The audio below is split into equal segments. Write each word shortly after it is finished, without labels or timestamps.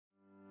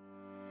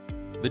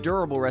The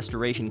Durable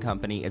Restoration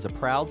Company is a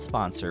proud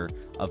sponsor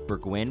of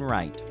Burgwyn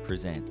Wright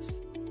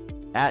Presents.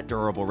 At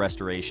Durable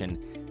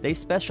Restoration, they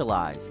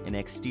specialize in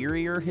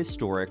exterior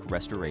historic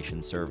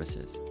restoration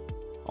services.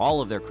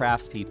 All of their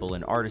craftspeople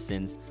and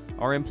artisans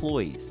are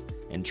employees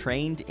and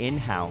trained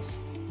in-house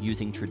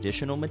using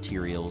traditional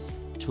materials,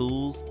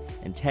 tools,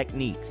 and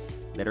techniques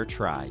that are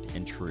tried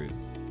and true.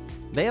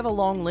 They have a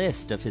long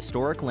list of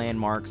historic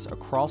landmarks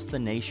across the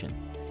nation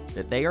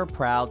that they are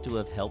proud to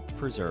have helped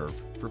preserve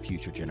for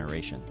future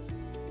generations.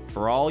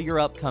 For all your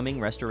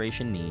upcoming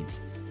restoration needs,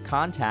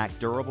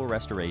 contact Durable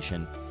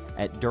Restoration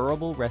at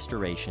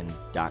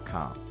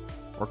durablerestoration.com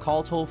or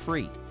call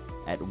toll-free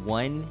at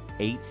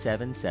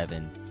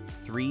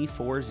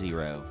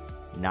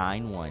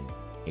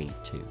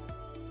 1-877-340-9182.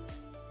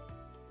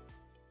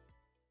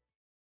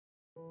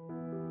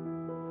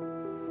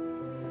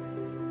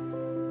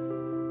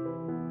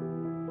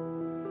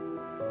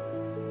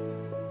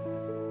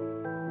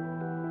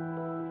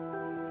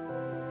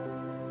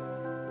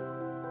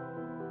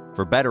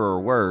 For better or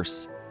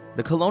worse,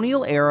 the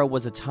colonial era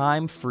was a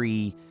time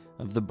free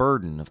of the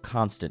burden of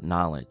constant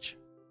knowledge.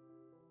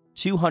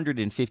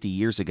 250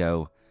 years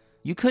ago,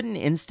 you couldn't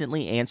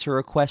instantly answer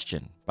a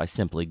question by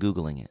simply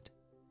Googling it.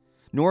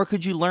 Nor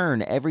could you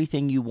learn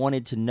everything you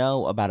wanted to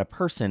know about a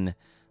person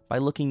by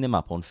looking them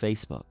up on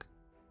Facebook.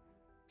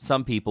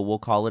 Some people will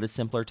call it a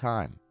simpler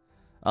time.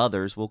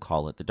 Others will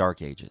call it the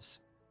Dark Ages.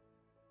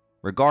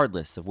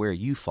 Regardless of where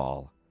you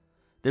fall,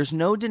 there's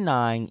no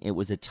denying it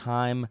was a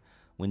time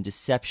when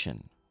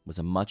deception was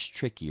a much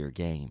trickier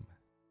game.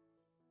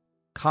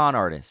 Con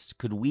artists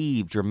could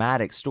weave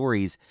dramatic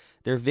stories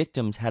their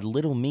victims had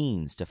little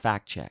means to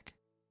fact-check.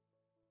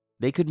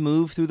 They could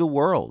move through the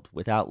world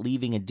without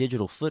leaving a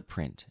digital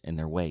footprint in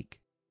their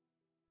wake.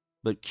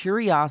 But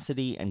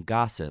curiosity and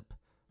gossip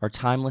are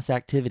timeless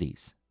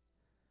activities,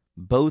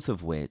 both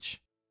of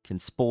which can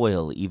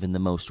spoil even the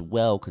most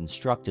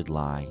well-constructed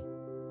lie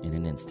in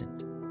an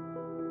instant.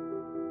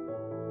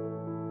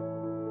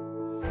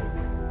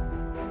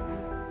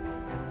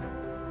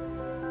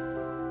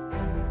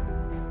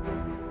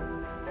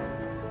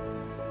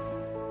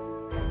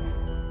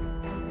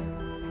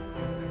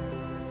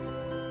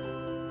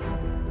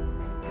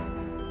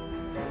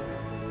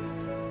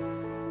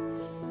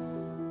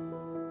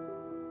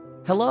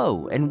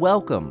 Hello and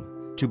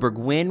welcome to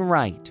Burgwyn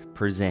Wright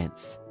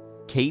Presents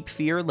Cape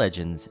Fear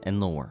Legends and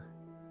Lore,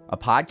 a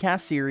podcast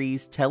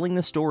series telling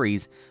the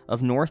stories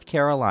of North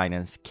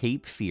Carolina's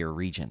Cape Fear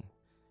region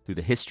through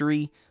the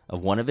history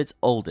of one of its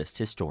oldest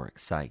historic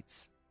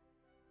sites.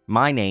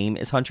 My name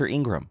is Hunter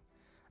Ingram.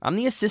 I'm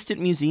the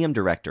Assistant Museum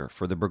Director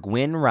for the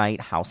Burgwyn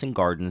Wright House and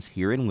Gardens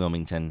here in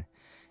Wilmington,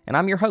 and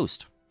I'm your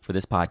host for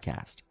this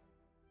podcast.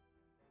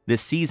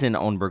 This season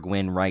on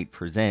Burgwyn Wright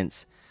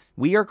Presents,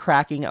 we are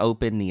cracking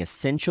open the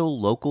essential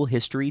local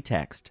history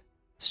text,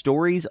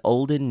 Stories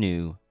Old and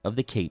New of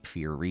the Cape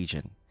Fear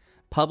region,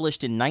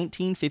 published in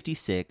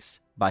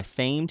 1956 by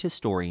famed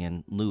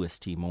historian Lewis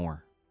T.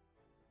 Moore.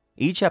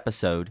 Each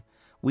episode,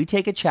 we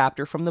take a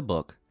chapter from the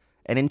book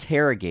and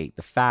interrogate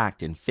the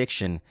fact and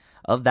fiction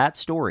of that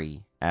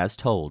story as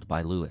told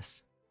by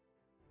Lewis.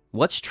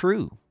 What's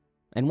true,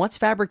 and what's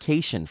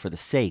fabrication for the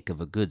sake of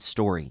a good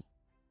story?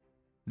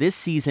 This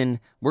season,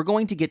 we're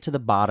going to get to the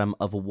bottom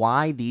of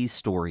why these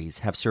stories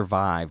have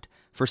survived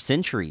for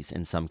centuries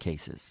in some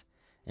cases,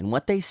 and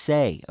what they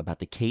say about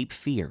the Cape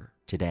Fear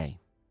today.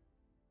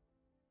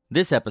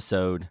 This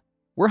episode,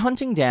 we're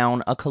hunting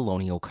down a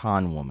colonial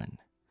con woman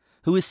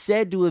who is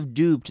said to have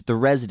duped the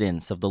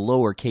residents of the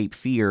lower Cape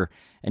Fear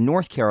in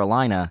North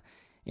Carolina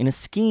in a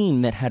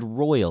scheme that had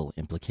royal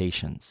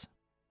implications.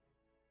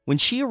 When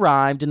she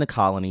arrived in the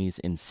colonies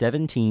in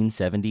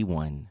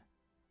 1771,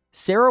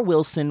 Sarah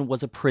Wilson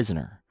was a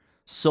prisoner,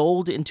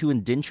 sold into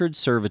indentured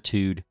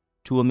servitude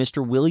to a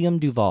Mr. William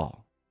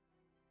Duval.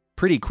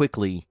 Pretty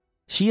quickly,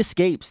 she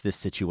escapes this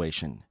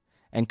situation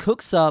and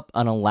cooks up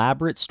an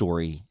elaborate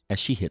story as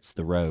she hits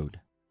the road.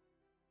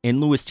 In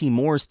Lewis T.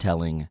 Moore's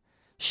telling,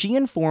 she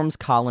informs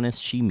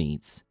colonists she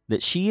meets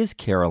that she is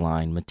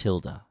Caroline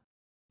Matilda,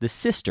 the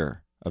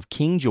sister of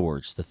King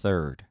George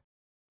III.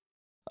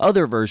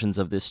 Other versions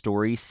of this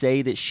story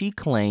say that she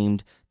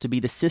claimed to be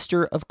the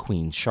sister of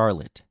Queen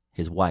Charlotte,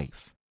 his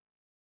wife.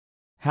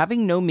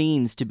 Having no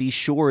means to be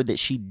sure that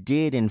she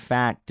did in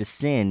fact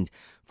descend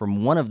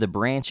from one of the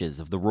branches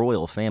of the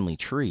royal family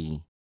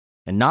tree,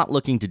 and not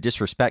looking to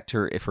disrespect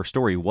her if her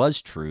story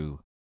was true,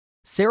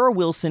 Sarah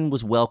Wilson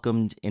was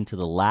welcomed into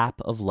the lap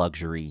of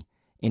luxury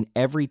in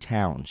every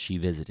town she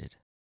visited.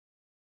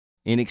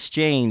 In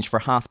exchange for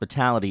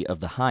hospitality of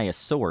the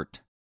highest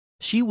sort,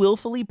 she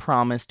willfully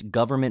promised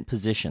government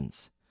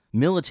positions,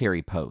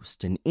 military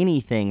posts, and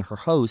anything her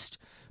host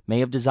may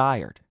have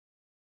desired.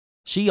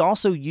 She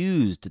also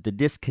used the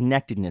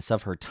disconnectedness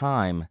of her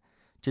time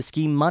to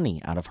scheme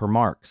money out of her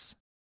marks,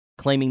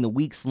 claiming the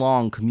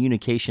weeks-long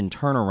communication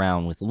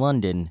turnaround with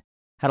London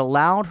had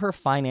allowed her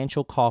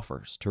financial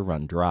coffers to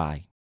run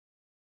dry.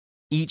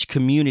 Each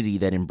community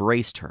that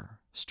embraced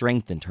her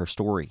strengthened her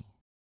story.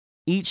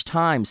 Each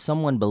time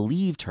someone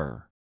believed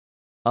her,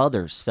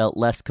 others felt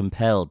less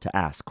compelled to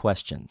ask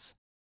questions,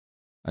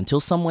 until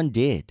someone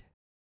did,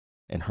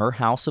 and her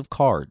house of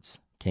cards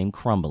came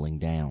crumbling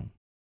down.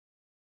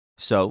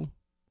 So,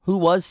 who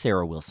was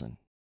Sarah Wilson?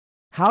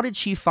 How did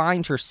she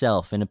find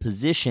herself in a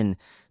position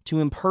to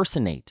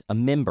impersonate a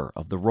member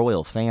of the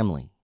royal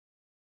family?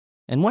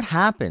 And what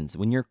happens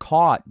when you're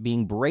caught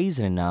being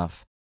brazen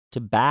enough to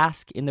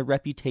bask in the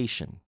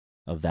reputation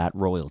of that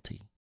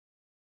royalty?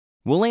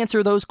 We'll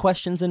answer those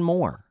questions and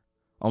more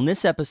on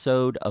this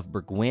episode of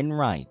Burgwyn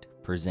Wright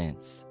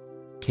Presents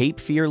Cape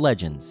Fear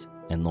Legends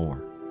and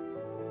Lore.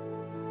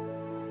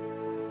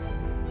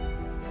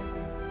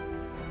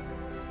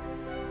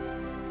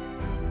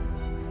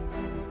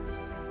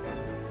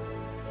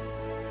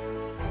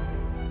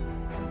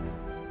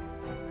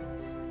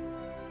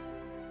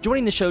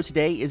 Joining the show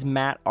today is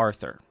Matt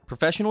Arthur,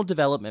 Professional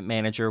Development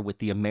Manager with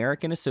the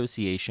American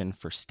Association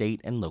for State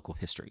and Local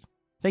History.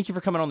 Thank you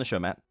for coming on the show,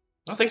 Matt.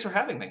 Oh, thanks for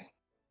having me.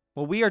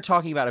 Well, we are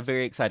talking about a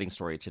very exciting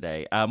story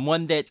today,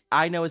 one that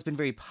I know has been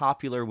very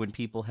popular when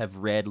people have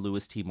read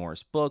Lewis T.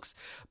 Morris books,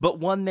 but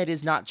one that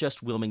is not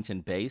just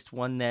Wilmington-based,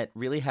 one that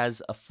really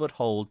has a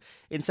foothold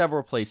in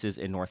several places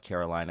in North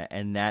Carolina,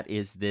 and that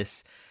is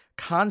this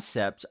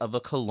concept of a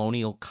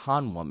colonial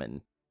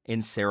conwoman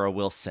in Sarah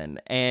Wilson.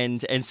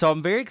 And so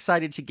I'm very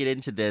excited to get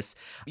into this.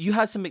 You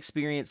have some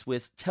experience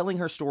with telling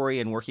her story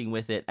and working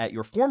with it at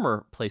your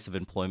former place of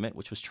employment,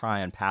 which was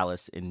Tryon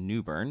Palace in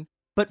New Bern.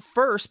 But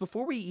first,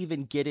 before we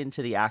even get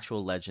into the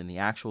actual legend, the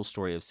actual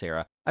story of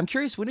Sarah, I'm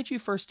curious, when did you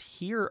first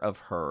hear of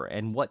her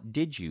and what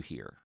did you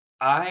hear?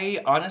 I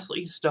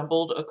honestly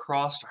stumbled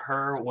across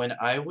her when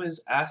I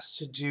was asked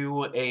to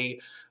do a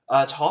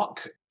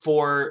talk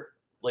for,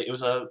 it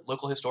was a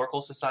local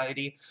historical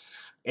society,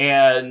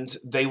 and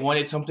they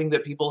wanted something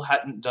that people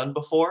hadn't done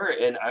before,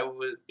 and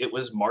it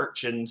was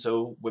March, and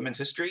so women's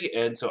history,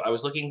 and so I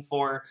was like,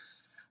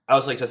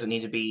 does it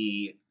need to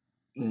be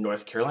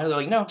North Carolina? They're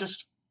like, no,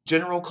 just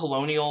general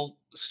colonial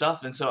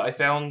stuff. And so I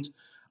found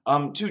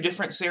two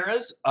different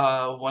Sarahs.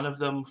 One of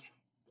them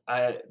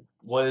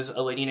was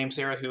a lady named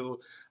Sarah who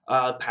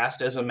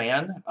passed as a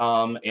man,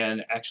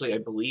 and actually, I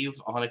believe,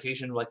 on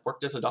occasion,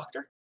 worked as a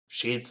doctor.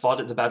 She had fought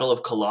at the Battle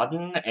of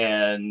Culloden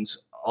and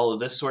all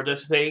of this sort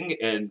of thing,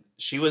 and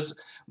she was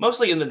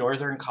mostly in the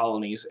northern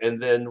colonies.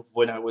 And then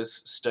when I was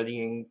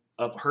studying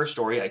up her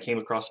story, I came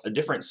across a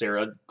different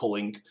Sarah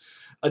pulling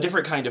a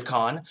different kind of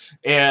con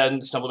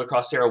and stumbled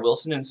across Sarah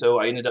Wilson, and so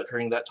I ended up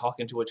turning that talk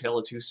into a tale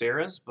of two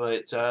Sarahs.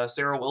 But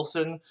Sarah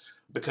Wilson,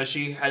 because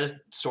she had a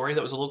story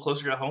that was a little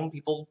closer to home,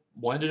 people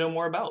wanted to know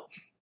more about.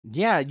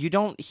 Yeah, you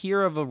don't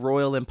hear of a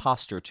royal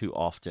imposter too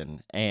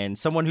often, and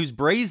someone who's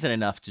brazen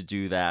enough to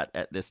do that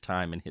at this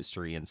time in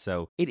history. And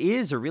so it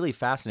is a really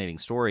fascinating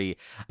story.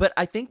 But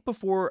I think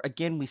before,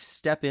 again, we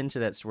step into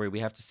that story,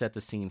 we have to set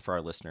the scene for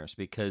our listeners,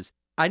 because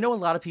I know a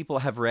lot of people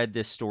have read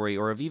this story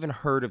or have even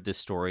heard of this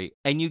story,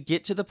 and you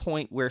get to the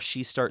point where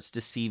she starts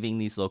deceiving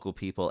these local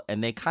people,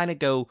 and they kind of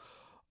go,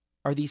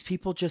 are these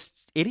people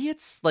just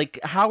idiots? Like,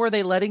 how are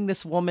they letting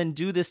this woman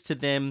do this to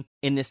them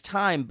in this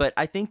time? But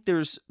I think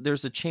there's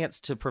a chance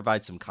to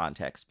provide some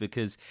context,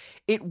 because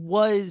it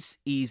was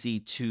easy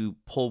to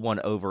pull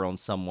one over on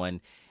someone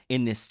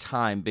in this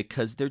time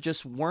because there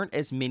just weren't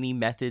as many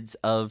methods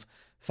of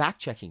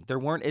fact-checking. There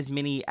weren't as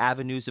many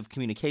avenues of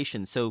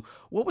communication. So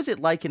what was it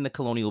like in the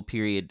colonial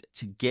period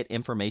to get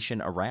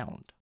information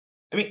around?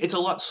 I mean, it's a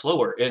lot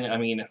slower. And I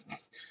mean,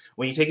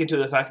 when you take into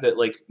the fact that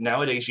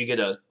nowadays you get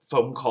a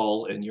phone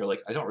call and you're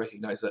like, I don't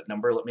recognize that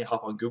number. Let me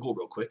hop on Google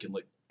real quick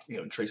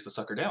and trace the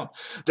sucker down.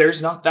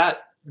 There's not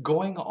that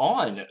going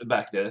on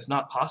back then. It's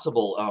not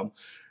possible.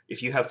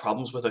 If you have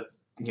problems with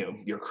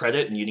your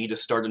credit and you need to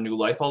start a new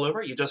life all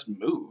over, you just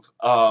move.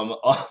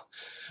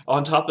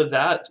 On top of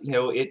that,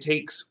 it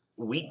takes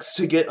weeks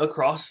to get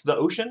across the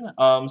ocean.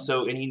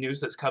 So any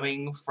news that's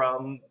coming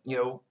from,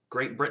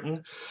 Great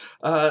Britain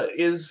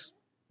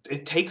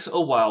it takes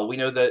a while. We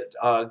know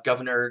that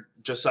Governor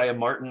Josiah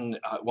Martin,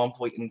 at one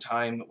point in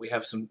time, we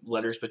have some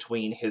letters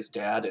between his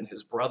dad and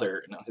his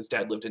brother. Now, his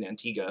dad lived in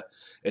Antigua,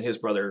 and his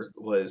brother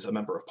was a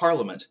member of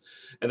Parliament.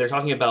 And they're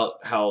talking about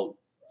how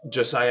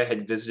Josiah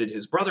had visited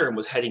his brother and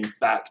was heading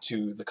back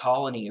to the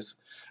colonies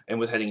and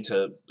was heading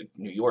to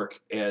New York.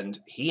 And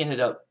he ended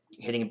up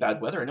hitting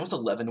bad weather, and it was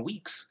 11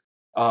 weeks.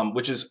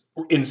 Which is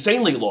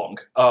insanely long.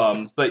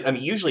 But I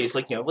mean, usually it's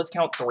let's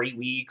count 3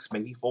 weeks,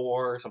 maybe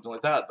 4, or something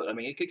like that. But I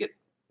mean, it could get,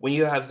 when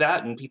you have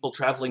that and people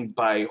traveling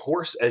by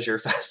horse as your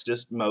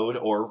fastest mode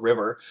or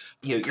river,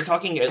 you're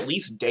talking at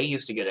least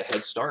days to get a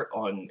head start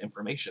on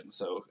information.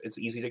 So it's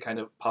easy to kind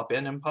of pop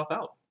in and pop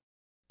out.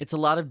 It's a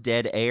lot of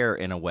dead air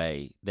in a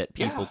way that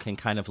people can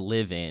kind of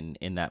live in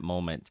that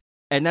moment.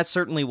 And that's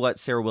certainly what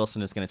Sarah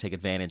Wilson is going to take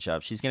advantage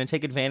of. She's going to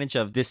take advantage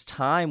of this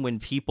time when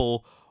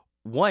people,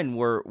 one,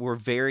 were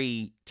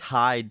very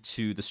tied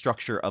to the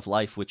structure of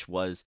life, which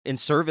was in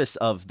service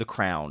of the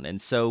crown.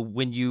 And so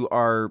when you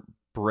are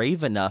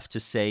brave enough to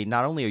say,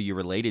 not only are you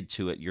related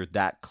to it, you're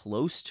that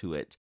close to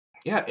it.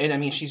 Yeah, and I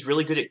mean, she's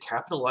really good at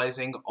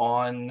capitalizing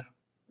on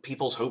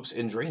people's hopes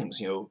and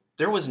dreams.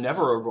 There was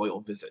never a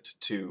royal visit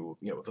to,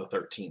 the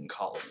 13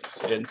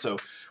 colonies. And so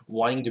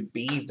wanting to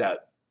be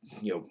that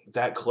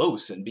that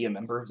close and be a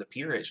member of the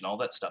peerage and all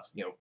that stuff.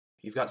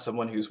 You've got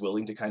someone who's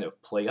willing to kind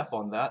of play up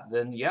on that,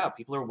 then yeah,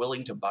 people are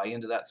willing to buy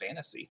into that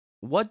fantasy.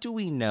 What do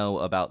we know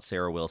about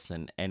Sarah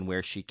Wilson and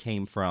where she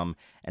came from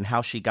and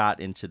how she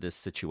got into this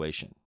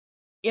situation?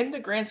 In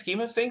the grand scheme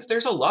of things,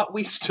 there's a lot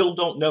we still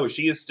don't know.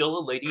 She is still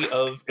a lady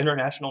of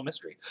international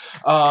mystery.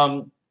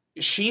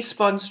 She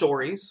spun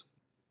stories,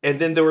 and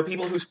then there were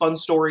people who spun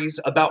stories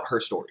about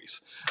her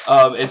stories.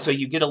 And so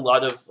you get a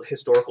lot of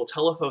historical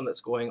telephone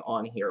that's going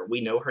on here.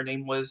 We know her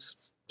name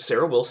was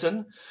Sarah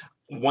Wilson.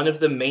 One of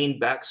the main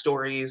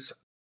backstories,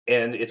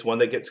 and it's one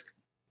that gets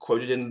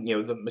quoted in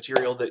the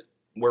material that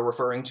we're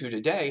referring to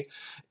today,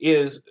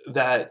 is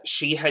that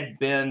she had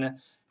been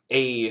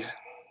a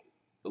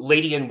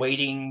lady in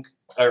waiting,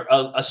 or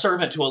a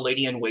servant to a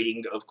lady in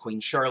waiting of Queen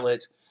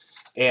Charlotte,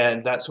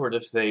 and that sort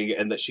of thing,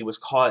 and that she was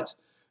caught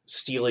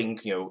stealing,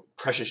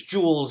 precious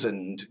jewels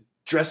and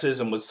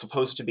dresses, and was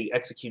supposed to be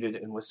executed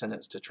and was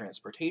sentenced to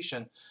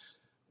transportation.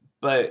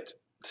 But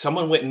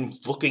someone went and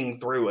looking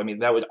through. I mean,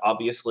 that would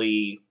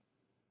obviously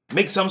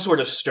make some sort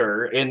of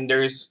stir. And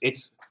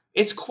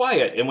it's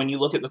quiet. And when you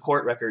look at the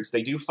court records,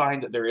 they do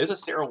find that there is a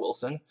Sarah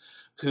Wilson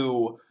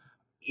who,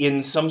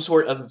 in some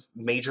sort of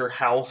major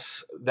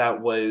house that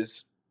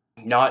was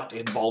not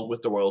involved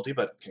with the royalty,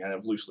 but kind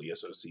of loosely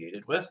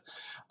associated with,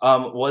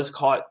 was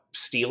caught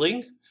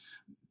stealing.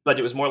 But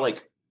it was more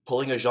like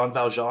pulling a Jean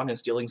Valjean and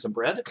stealing some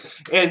bread.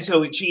 And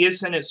so she is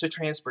sentenced to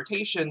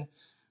transportation.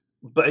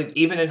 But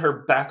even in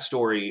her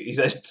backstory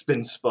that's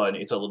been spun,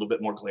 it's a little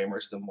bit more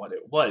glamorous than what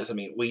it was. I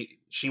mean,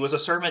 she was a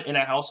servant in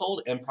a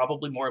household, and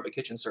probably more of a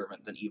kitchen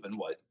servant than even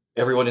what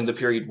everyone in the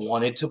period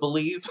wanted to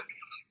believe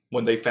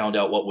when they found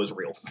out what was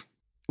real.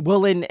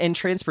 Well, and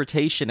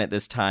transportation at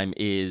this time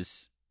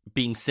is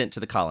being sent to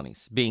the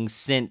colonies, being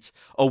sent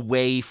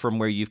away from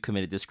where you've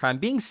committed this crime,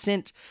 being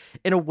sent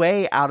in a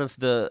way out of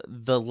the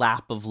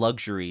lap of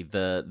luxury,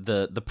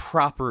 the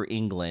proper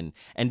England,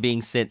 and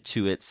being sent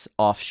to its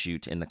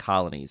offshoot in the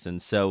colonies.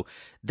 And so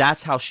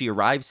that's how she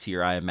arrives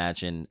here, I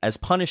imagine, as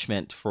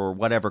punishment for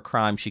whatever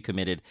crime she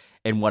committed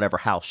in whatever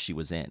house she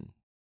was in.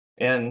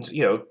 And,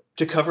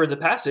 to cover the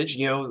passage,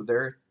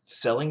 they're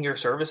selling your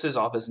services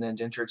off as an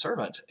indentured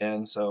servant.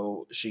 And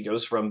so she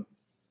goes from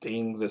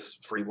being this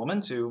free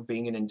woman to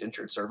being an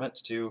indentured servant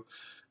to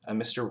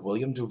Mr.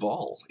 William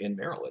Duval in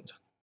Maryland.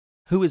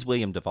 Who is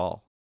William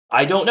Duval?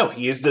 I don't know.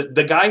 He is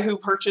the guy who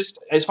purchased,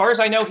 as far as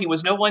I know, he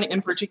was no one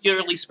in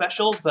particularly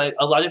special, but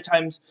a lot of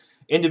times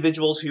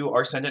individuals who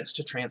are sentenced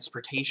to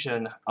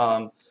transportation,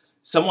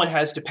 someone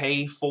has to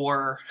pay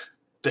for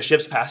the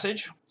ship's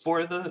passage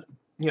for the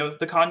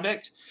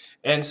convict.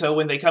 And so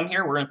when they come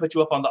here, we're going to put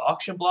you up on the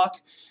auction block,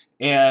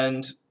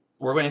 and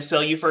we're going to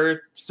sell you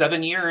for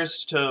 7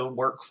 years to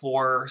work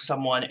for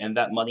someone, and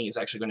that money is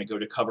actually going to go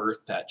to cover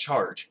that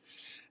charge.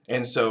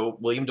 And so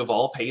William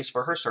Duval pays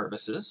for her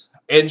services,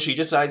 and she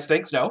decides,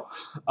 thanks, no,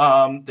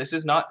 this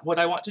is not what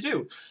I want to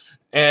do.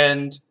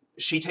 And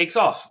she takes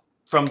off.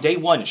 From day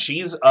one,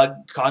 she's a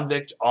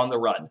convict on the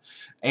run.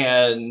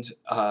 And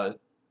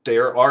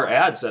there are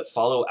ads that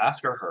follow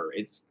after her.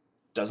 It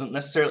doesn't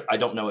necessarily, I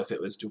don't know if it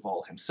was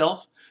Duval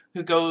himself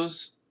who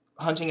goes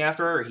hunting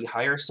after her, or he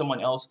hires someone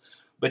else.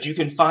 But you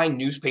can find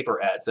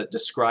newspaper ads that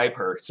describe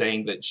her,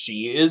 saying that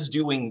she is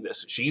doing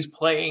this. She's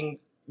playing,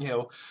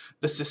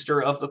 the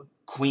sister of the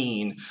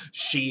queen.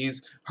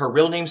 Her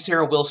real name's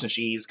Sarah Wilson.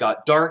 She's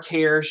got dark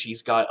hair.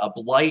 She's got a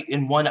blight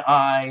in one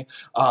eye.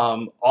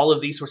 All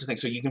of these sorts of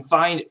things. So you can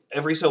find,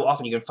 every so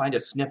often, you can find a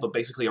snip of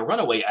basically a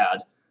runaway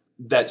ad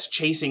that's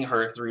chasing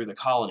her through the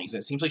colonies. And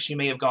it seems like she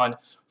may have gone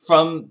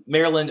from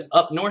Maryland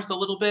up north a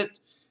little bit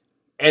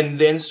and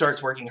then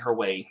starts working her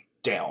way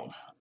down.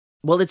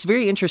 Well, it's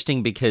very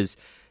interesting because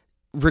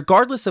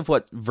regardless of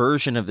what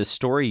version of the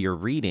story you're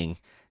reading,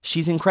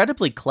 she's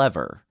incredibly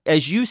clever.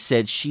 As you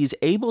said, she's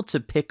able to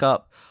pick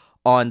up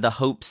on the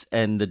hopes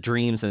and the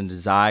dreams and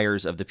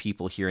desires of the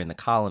people here in the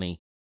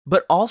colony,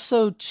 but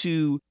also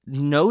to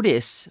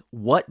notice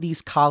what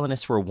these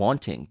colonists were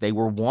wanting. They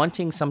were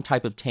wanting some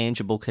type of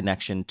tangible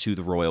connection to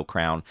the royal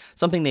crown,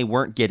 something they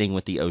weren't getting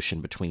with the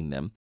ocean between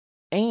them.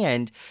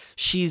 And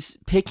she's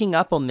picking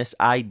up on this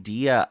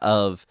idea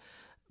of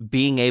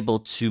being able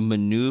to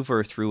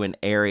maneuver through an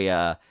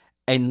area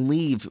and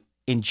leave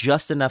in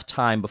just enough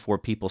time before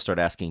people start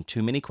asking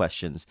too many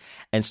questions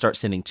and start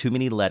sending too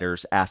many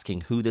letters asking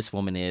who this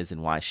woman is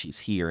and why she's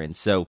here. And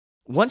so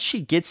once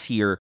she gets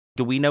here,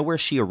 do we know where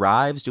she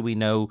arrives? Do we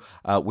know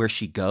where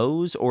she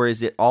goes? Or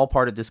is it all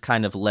part of this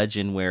kind of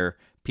legend where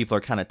people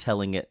are kind of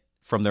telling it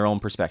from their own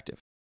perspective?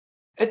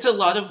 It's a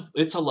lot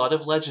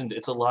of legend.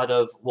 It's a lot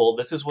of, well,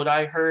 this is what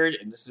I heard,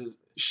 and this is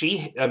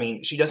she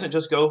doesn't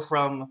just go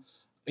from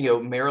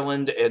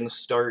Maryland and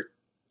start,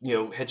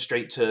 head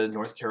straight to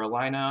North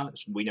Carolina.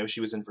 We know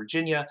she was in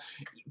Virginia.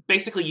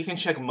 Basically, you can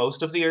check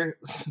most of the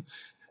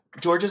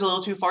Georgia's a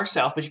little too far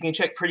south, but you can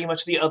check pretty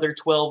much the other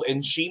 12,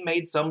 and she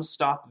made some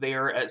stop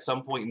there at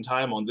some point in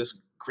time on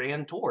this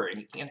grand tour, and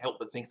you can't help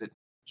but think that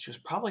she was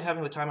probably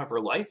having the time of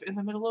her life in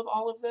the middle of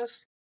all of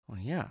this. Well,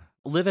 yeah.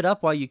 Live it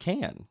up while you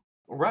can.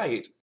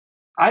 Right.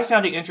 I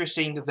found it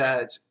interesting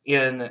that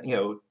in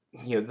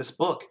this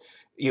book,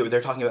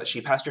 they're talking about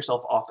she passed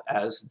herself off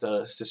as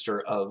the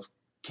sister of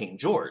King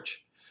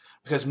George,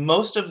 because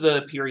most of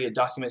the period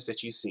documents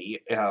that you see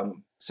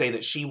say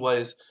that she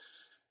was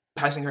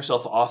passing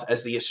herself off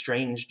as the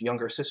estranged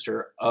younger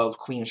sister of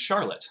Queen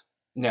Charlotte.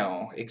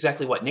 Now,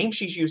 exactly what name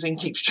she's using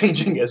keeps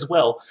changing as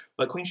well,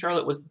 but Queen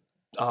Charlotte was,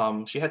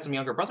 she had some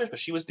younger brothers, but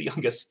she was the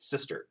youngest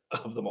sister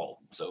of them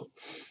all. So,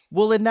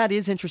 Well, and that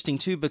is interesting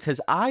too,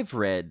 because I've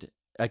read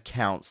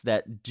accounts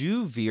that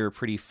do veer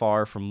pretty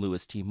far from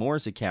Louis T.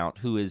 Moore's account,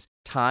 who is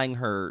tying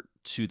her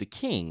to the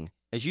king.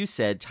 As you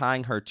said,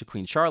 tying her to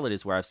Queen Charlotte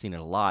is where I've seen it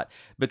a lot,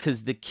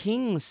 because the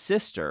king's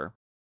sister,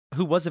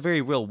 who was a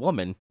very real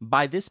woman,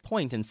 by this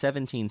point in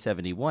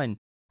 1771,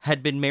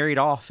 had been married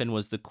off and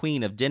was the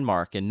queen of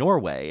Denmark and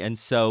Norway. And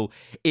so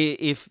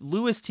if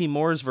Louis T.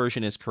 Moore's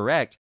version is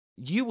correct,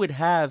 you would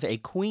have a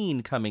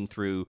queen coming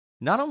through,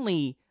 not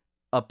only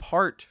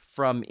apart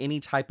from any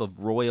type of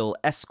royal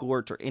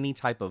escort or any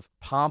type of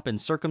pomp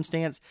and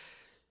circumstance,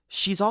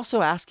 she's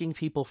also asking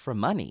people for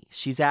money.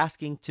 She's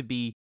asking to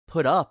be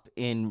put up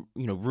in,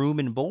 room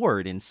and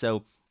board. And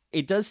so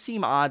it does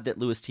seem odd that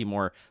Louis T.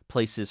 Moore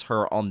places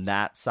her on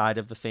that side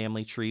of the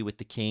family tree with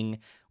the king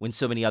when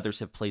so many others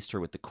have placed her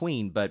with the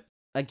queen. But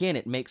again,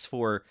 it makes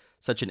for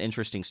such an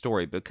interesting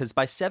story, because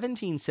by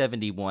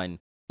 1771,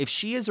 if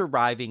she is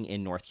arriving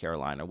in North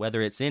Carolina,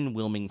 whether it's in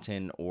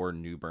Wilmington or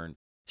New Bern,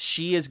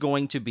 she is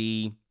going to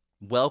be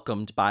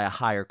welcomed by a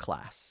higher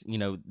class.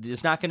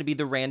 There's not going to be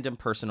the random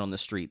person on the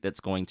street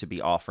that's going to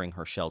be offering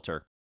her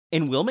shelter.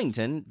 In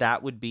Wilmington,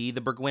 that would be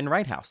the Burgoyne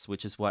Wright House,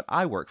 which is what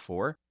I work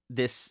for.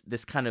 This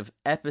kind of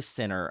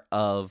epicenter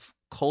of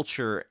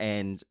culture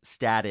and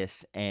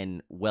status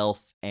and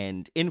wealth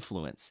and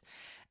influence.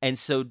 And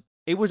so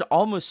it would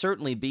almost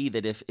certainly be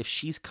that if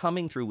she's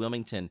coming through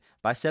Wilmington,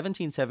 by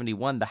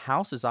 1771, the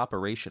house is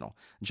operational.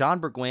 John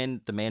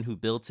Burgoyne, the man who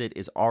built it,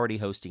 is already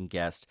hosting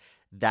guests.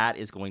 That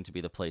is going to be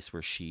the place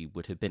where she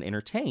would have been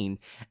entertained.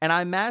 And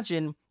I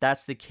imagine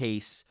that's the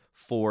case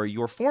for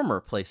your former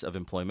place of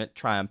employment,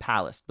 Tryon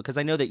Palace, because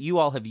I know that you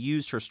all have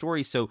used her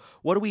story. So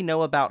what do we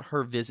know about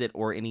her visit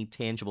or any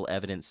tangible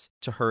evidence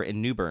to her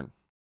in New Bern?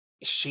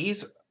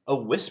 she's a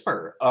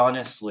whisper,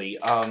 honestly.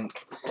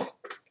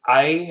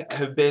 I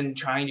have been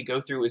trying to go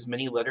through as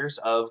many letters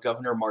of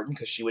Governor Martin,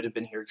 because she would have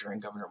been here during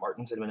Governor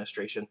Martin's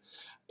administration,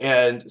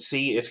 and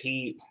see if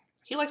he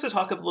likes to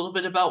talk a little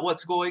bit about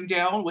what's going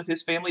down with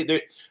his family.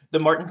 The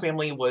Martin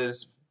family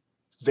was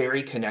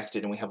very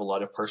connected, and we have a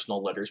lot of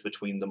personal letters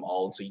between them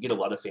all, and so you get a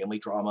lot of family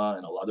drama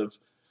and a lot of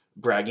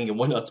bragging and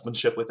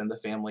one-upsmanship within the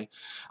family,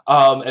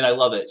 and I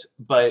love it.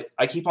 But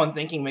I keep on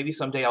thinking maybe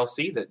someday I'll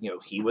see that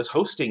he was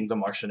hosting the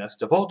Marchioness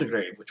de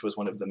Waldegrave, which was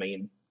one of the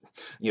main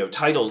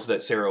titles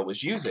that Sarah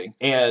was using,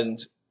 and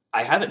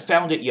I haven't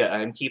found it yet.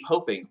 I keep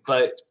hoping,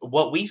 but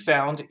what we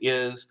found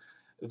is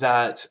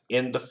that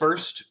in the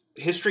first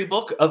history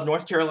book of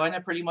North Carolina,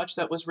 pretty much,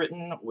 that was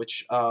written,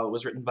 which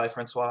was written by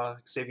Francois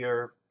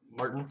Xavier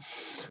Martin,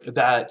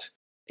 that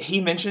he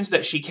mentions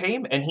that she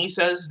came, and he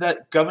says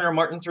that Governor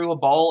Martin threw a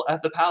ball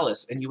at the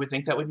palace, and you would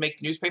think that would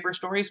make newspaper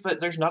stories, but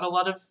there's not a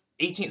lot of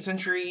 18th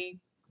century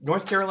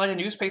North Carolina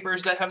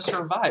newspapers that have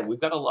survived.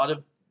 We've got a lot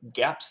of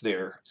gaps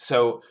there.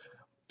 So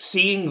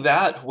seeing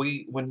that,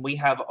 when we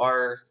have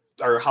our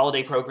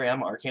holiday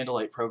program, our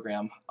candlelight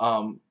program,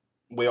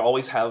 we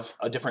always have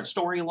a different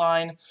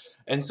storyline,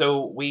 and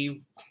so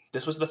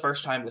this was the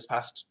first time this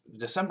past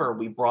December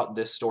we brought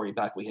this story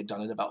back. We had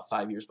done it about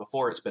 5 years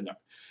before. It's been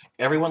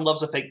everyone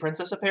loves a fake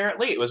princess.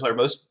 Apparently, it was our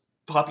most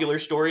popular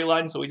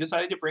storyline, so we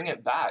decided to bring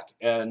it back,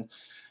 and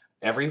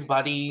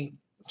everybody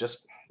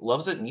just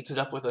loves it and eats it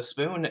up with a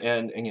spoon.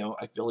 And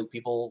I feel like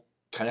people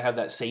kind of have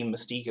that same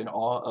mystique and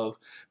awe of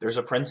there's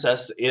a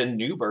princess in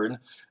New Bern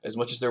as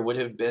much as there would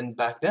have been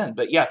back then.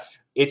 But yeah,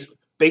 it's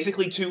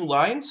basically 2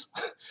 lines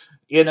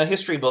in a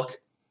history book,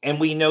 and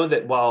we know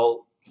that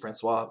while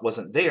Francois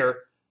wasn't there,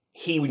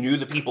 he knew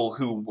the people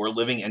who were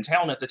living in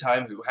town at the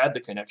time, who had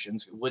the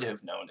connections, who would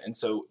have known. And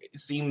so it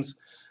seems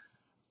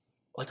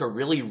like a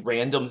really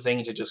random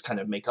thing to just kind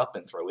of make up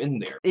and throw in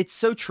there. It's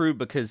so true,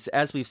 because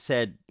as we've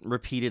said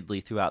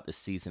repeatedly throughout this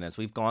season, as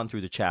we've gone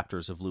through the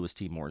chapters of Louis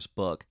T. Moore's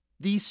book,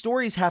 these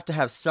stories have to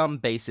have some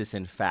basis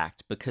in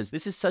fact, because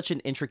this is such an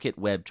intricate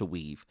web to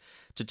weave,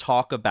 to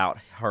talk about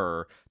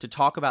her, to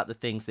talk about the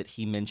things that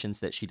he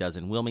mentions that she does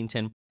in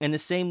Wilmington. And the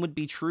same would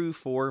be true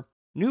for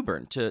New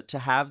Bern, to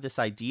have this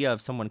idea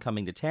of someone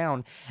coming to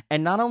town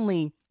and not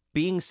only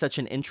being such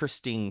an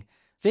interesting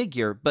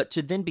figure, but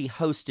to then be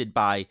hosted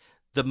by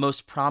the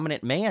most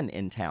prominent man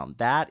in town.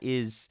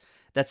 That's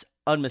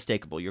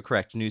unmistakable. You're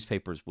correct.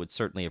 Newspapers would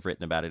certainly have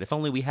written about it, if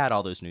only we had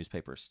all those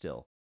newspapers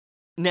still.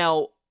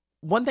 Now,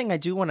 one thing I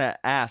do want to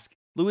ask,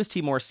 Louis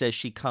T. Moore says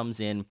she comes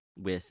in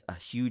with a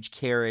huge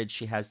carriage.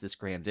 She has this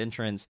grand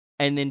entrance,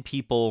 and then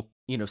people,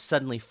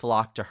 suddenly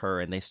flock to her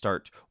and they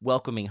start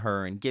welcoming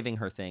her and giving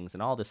her things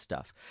and all this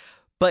stuff.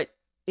 But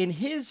in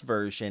his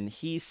version,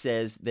 he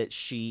says that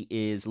she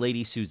is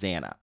Lady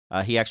Susanna.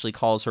 He actually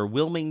calls her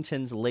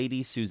Wilmington's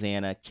Lady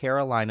Susanna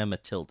Carolina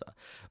Matilda.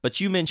 But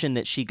you mentioned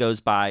that she goes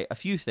by a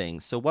few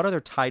things. So what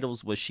other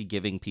titles was she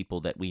giving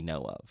people that we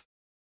know of?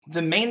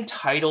 The main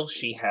title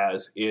she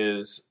has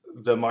is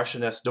the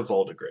Marchioness de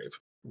Waldegrave,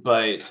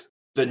 but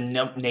the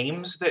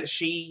names that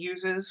she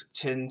uses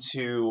tend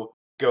to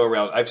go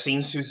around. I've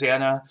seen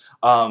Susanna.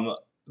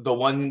 One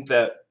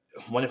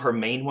of her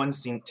main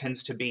ones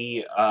tends to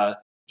be,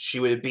 she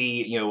would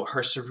be,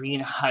 Her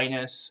Serene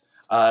Highness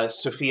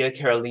Sophia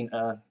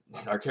Carolina,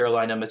 or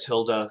Carolina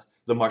Matilda,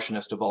 the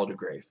Marchioness de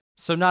Waldegrave.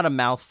 So not a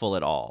mouthful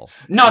at all.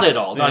 Not at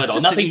all.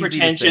 Nothing easy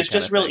pretentious.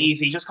 Just real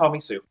easy. Just call me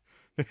Sue.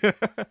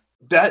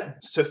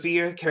 That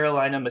Sophia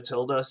Carolina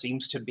Matilda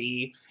seems to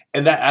be,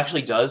 and that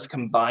actually does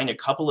combine a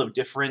couple of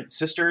different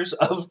sisters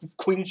of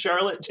Queen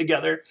Charlotte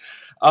together.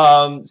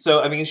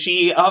 So, I mean,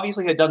 she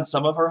obviously had done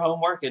some of her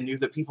homework and knew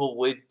that people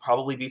would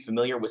probably be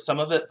familiar with some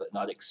of it, but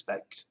not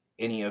expect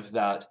any of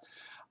that.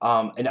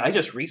 And I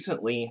just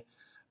recently,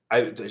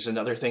 there's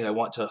another thing I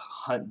want to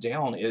hunt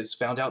down, is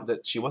found out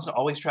that she wasn't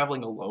always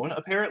traveling alone,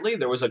 apparently.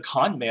 There was a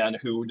con man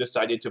who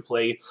decided to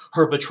play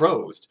her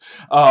betrothed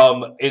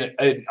in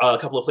a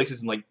couple of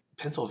places in, like,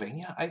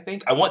 Pennsylvania, I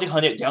think. I want to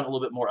hunt it down a little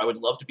bit more. I would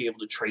love to be able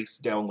to trace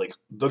down, like,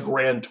 the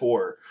grand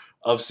tour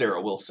of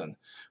Sarah Wilson.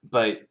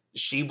 But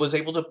she was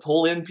able to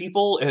pull in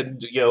people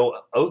and,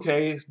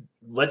 okay,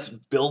 let's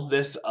build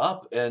this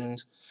up.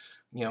 And,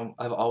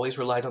 I've always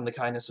relied on the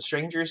kindness of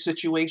strangers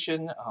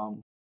situation.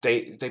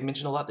 They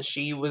mentioned a lot that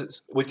she would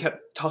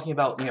kept talking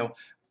about,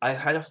 I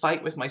had a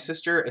fight with my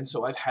sister, and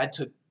so I've had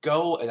to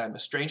go, and I'm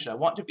estranged, and I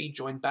want to be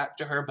joined back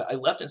to her, but I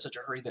left in such a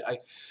hurry that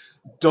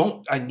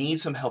I need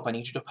some help. I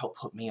need you to help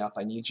put me up.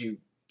 I need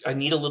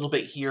a little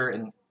bit here,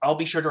 and I'll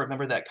be sure to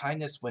remember that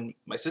kindness when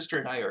my sister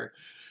and I are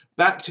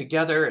back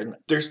together, and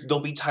there'll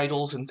be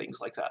titles and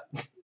things like that.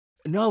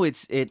 No,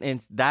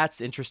 and that's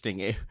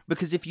interesting,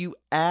 because if you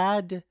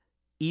add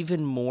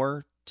even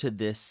more to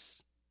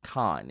this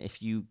con,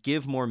 if you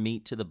give more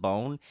meat to the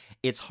bone,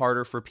 it's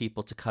harder for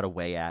people to cut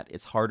away at.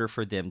 It's harder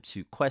for them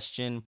to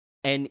question.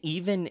 And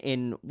even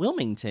in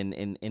Wilmington,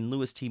 in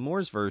Lewis T.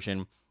 Moore's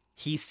version,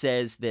 he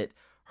says that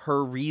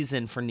her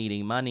reason for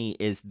needing money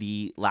is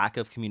the lack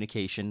of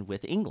communication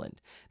with England,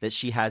 that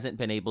she hasn't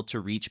been able to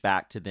reach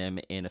back to them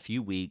in a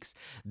few weeks.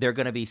 They're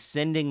going to be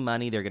sending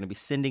money, they're going to be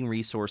sending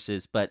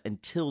resources, but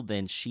until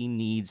then, she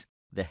needs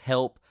the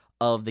help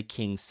of the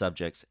king's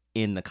subjects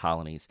in the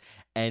colonies,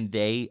 and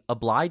they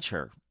oblige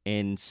her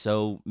in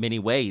so many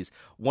ways.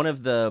 One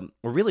of the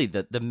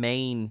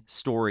main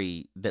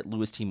story that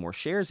Lewis T. Moore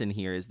shares in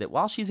here is that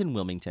while she's in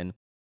Wilmington,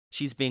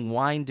 she's being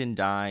wined and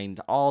dined,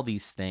 all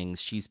these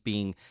things. She's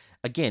being,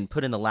 again,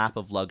 put in the lap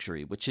of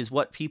luxury, which is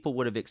what people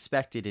would have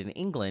expected in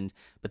England,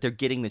 but they're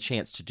getting the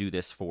chance to do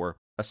this for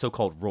a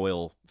so-called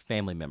royal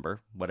family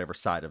member, whatever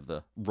side of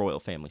the royal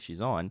family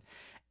she's on.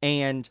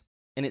 And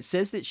it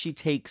says that she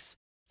takes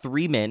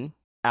 3 men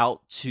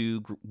out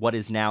to what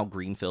is now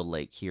Greenfield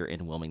Lake here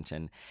in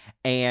Wilmington,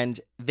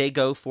 and they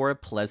go for a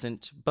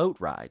pleasant boat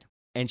ride.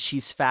 And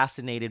she's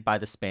fascinated by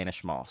the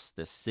Spanish moss,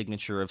 this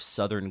signature of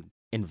Southern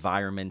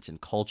environment and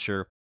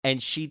culture.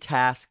 And she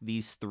tasked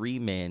these 3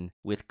 men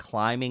with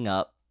climbing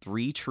up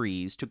 3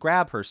 trees to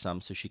grab her some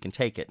so she can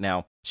take it.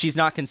 Now, she's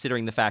not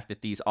considering the fact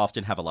that these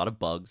often have a lot of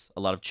bugs, a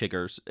lot of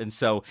chiggers, and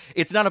so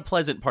it's not a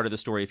pleasant part of the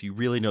story if you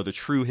really know the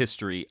true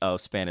history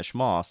of Spanish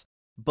moss.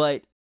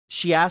 But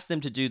she asked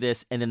them to do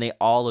this, and then they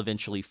all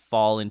eventually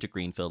fall into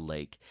Greenfield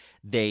Lake.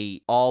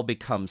 They all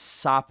become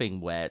sopping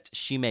wet.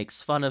 She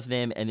makes fun of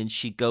them, and then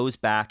she goes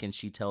back and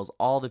she tells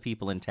all the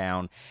people in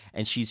town,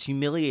 and she's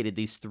humiliated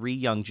these 3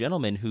 young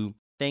gentlemen who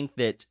think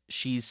that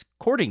she's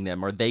courting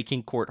them or they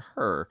can court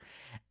her.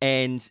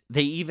 And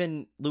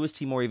Lewis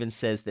T. Moore even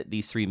says that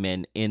these 3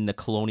 men in the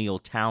colonial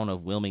town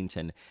of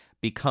Wilmington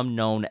become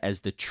known as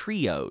the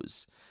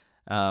trios.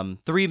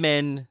 3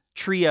 men,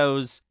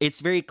 trios.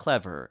 It's very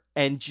clever.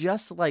 And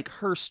just like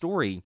her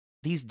story,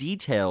 these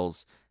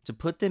details, to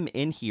put them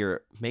in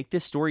here, make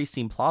this story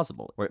seem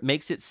plausible, or it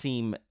makes it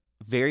seem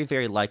very,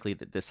 very likely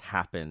that this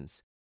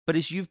happens. But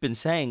as you've been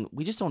saying,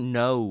 we just don't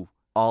know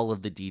all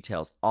of the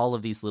details, all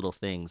of these little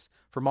things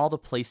from all the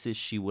places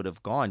she would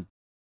have gone.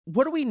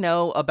 What do we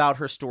know about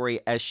her story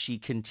as she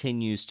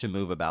continues to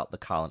move about the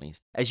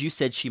colonies? As you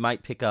said, she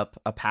might pick up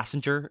a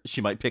passenger.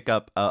 She might pick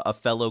up a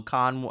fellow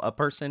a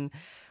person.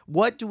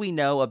 What do we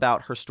know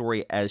about her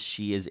story as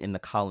she is in the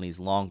colonies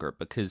longer?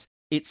 Because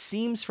it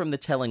seems from the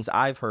tellings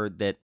I've heard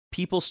that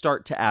people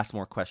start to ask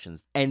more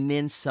questions, and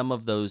then some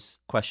of those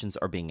questions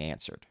are being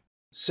answered.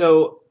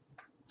 So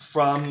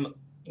from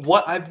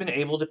what I've been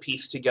able to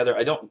piece together,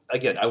 I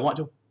want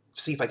to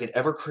see if I could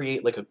ever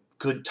create like a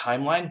good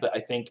timeline, but I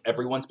think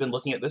everyone's been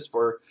looking at this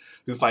for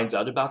who finds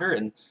out about her,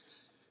 and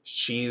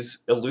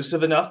she's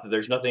elusive enough that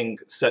there's nothing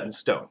set in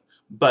stone.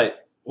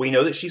 But we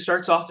know that she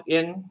starts off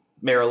in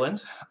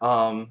Maryland.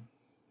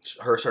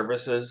 Her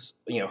services,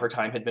 her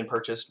time had been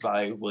purchased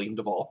by William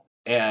Duval,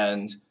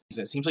 and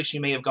it seems like she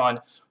may have gone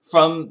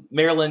from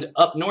Maryland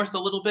up north a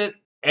little bit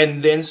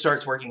and then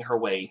starts working her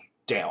way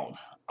down.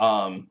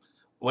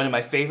 One of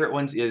my favorite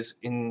ones is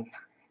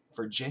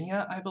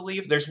Virginia, I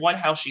believe. There's one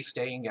house she's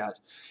staying at,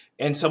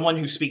 and someone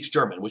who speaks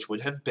German, which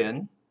would have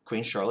been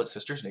Queen Charlotte's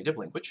sister's native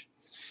language.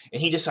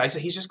 And he decides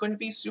that he's just going to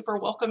be super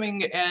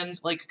welcoming and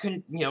like,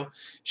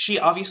 she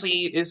obviously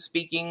is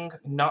speaking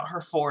not her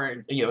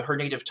foreign, her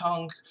native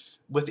tongue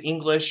with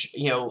English.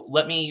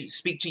 Let me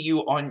speak to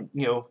you on,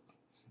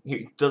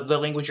 the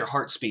language your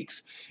heart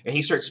speaks. And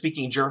he starts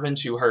speaking German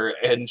to her,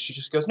 and she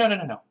just goes, no, no,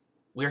 no, no.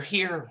 We're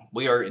here.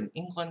 We are in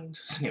England.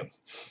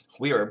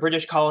 We are a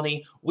British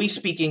colony. We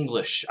speak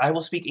English. I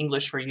will speak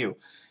English for you.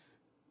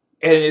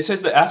 And it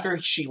says that after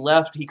she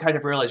left, he kind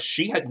of realized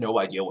she had no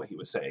idea what he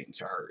was saying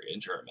to her in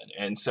German.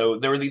 And so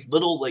there were these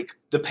little, like,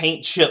 the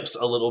paint chips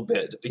a little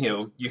bit.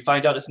 You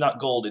find out it's not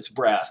gold, it's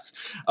brass,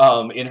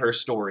 in her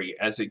story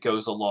as it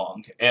goes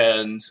along.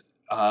 And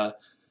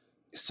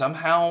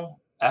somehow,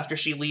 after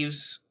she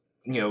leaves,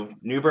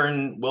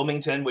 Newbern,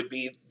 Wilmington would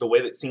be the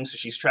way that seems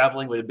she's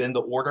traveling, would have been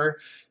the order.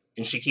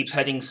 And she keeps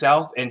heading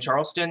south, and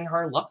Charleston,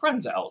 her luck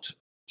runs out.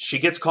 She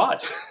gets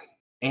caught,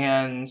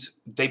 and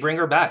they bring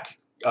her back.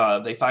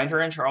 They find her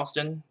in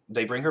Charleston.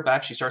 They bring her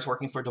back. She starts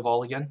working for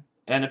Duval again.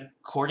 And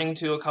according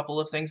to a couple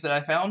of things that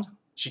I found,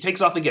 she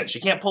takes off again. She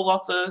can't pull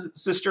off the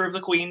Sister of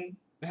the Queen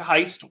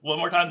heist one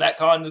more time. That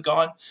con is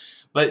gone.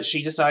 But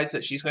she decides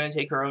that she's going to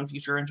take her own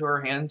future into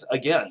her hands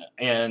again.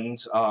 And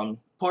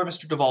poor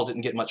Mr. Duval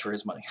didn't get much for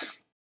his money.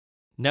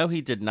 No, he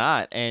did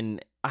not.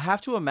 And I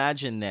have to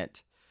imagine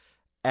that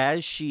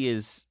as she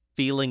is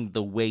feeling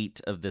the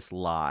weight of this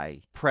lie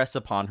press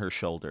upon her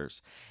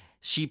shoulders,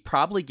 she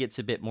probably gets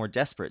a bit more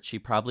desperate. She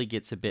probably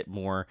gets a bit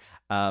more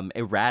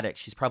erratic.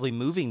 She's probably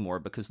moving more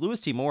because Louis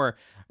T. Moore,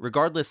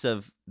 regardless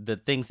of the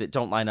things that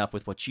don't line up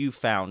with what you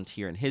found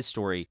here in his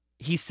story,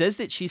 he says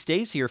that she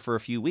stays here for a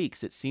few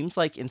weeks. It seems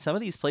like in some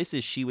of these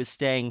places she was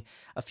staying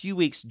a few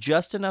weeks,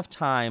 just enough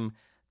time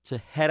to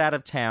head out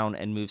of town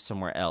and move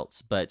somewhere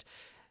else. But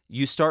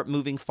you start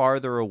moving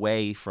farther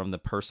away from the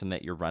person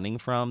that you're running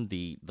from,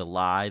 the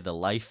lie, the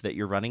life that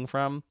you're running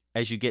from.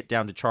 As you get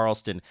down to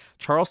Charleston,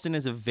 Charleston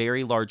is a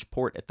very large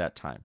port at that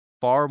time.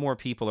 Far more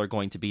people are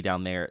going to be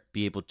down there,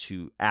 be able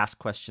to ask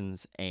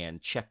questions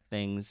and check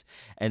things.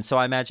 And so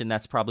I imagine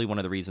that's probably one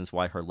of the reasons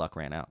why her luck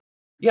ran out.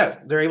 Yeah,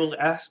 they're able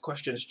to ask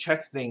questions,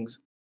 check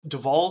things.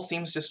 Duval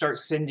seems to start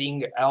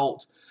sending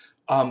out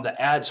the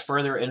ads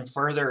further and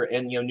further,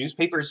 and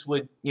newspapers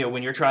would,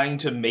 when you're trying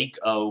to make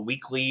a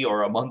weekly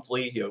or a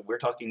monthly, we're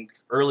talking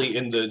early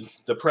in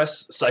the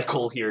press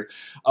cycle here.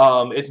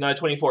 It's not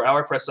a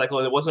 24-hour press cycle,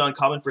 and it wasn't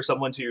uncommon for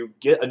someone to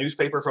get a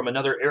newspaper from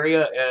another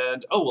area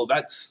and, oh, well,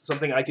 that's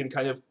something I can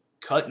kind of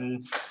cut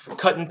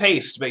and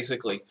paste,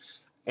 basically.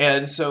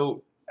 And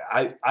so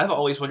I've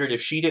always wondered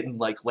if she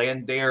didn't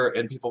land there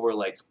and people were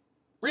like,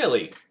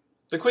 really,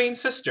 the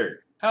Queen's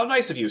sister, how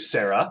nice of you,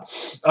 Sarah.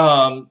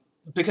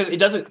 Because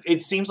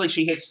it seems like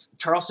she hits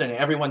Charleston and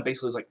everyone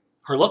basically is like,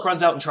 her luck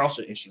runs out in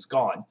Charleston and she's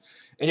gone.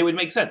 And it would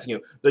make sense.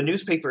 The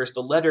newspapers,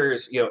 the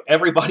letters,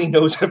 everybody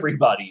knows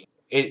everybody.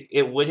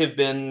 It would have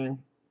been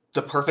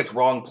the perfect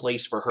wrong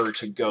place for her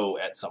to go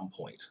at some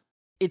point.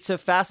 It's a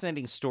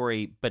fascinating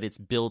story, but it's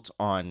built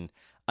on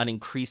an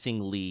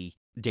increasingly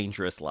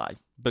dangerous lie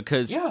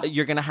because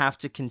you're going to have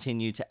to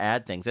continue to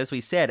add things. As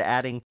we said,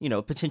 adding,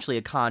 potentially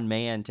a con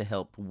man to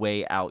help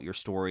weigh out your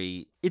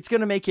story, it's going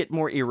to make it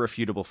more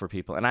irrefutable for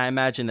people. And I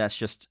imagine that's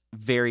just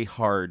very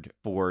hard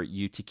for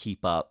you to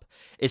keep up,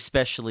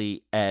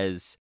 especially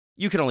as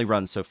you can only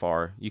run so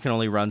far. You can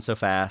only run so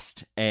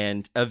fast,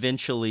 and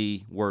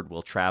eventually word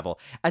will travel.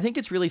 I think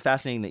it's really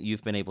fascinating that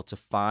you've been able to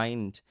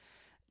find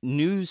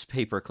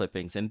newspaper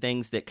clippings and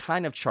things that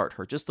kind of chart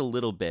her just a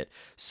little bit.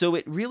 So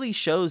it really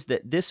shows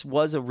that this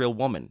was a real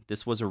woman.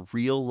 This was a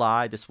real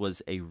lie. This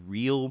was a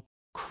real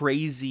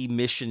crazy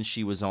mission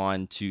she was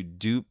on to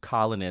dupe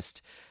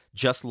colonists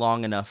just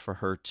long enough for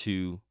her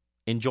to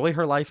enjoy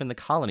her life in the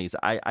colonies.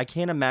 I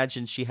can't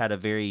imagine she had a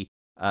very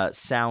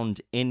sound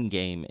end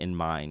game in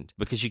mind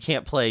because you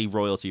can't play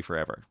royalty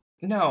forever.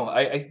 No,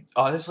 I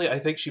honestly, I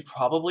think she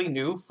probably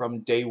knew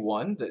from day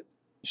one that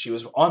she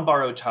was on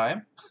borrowed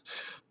time.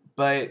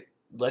 But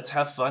let's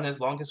have fun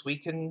as long as we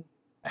can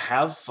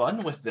have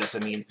fun with this. I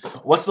mean,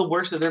 what's the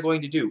worst that they're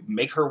going to do?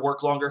 Make her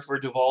work longer for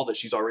Duval that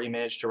she's already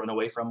managed to run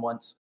away from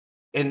once?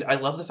 And I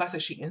love the fact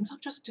that she ends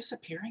up just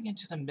disappearing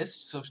into the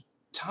mists of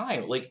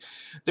time.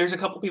 There's a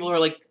couple people who are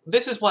like,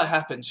 this is what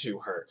happened to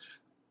her,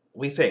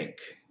 we think.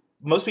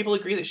 Most people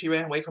agree that she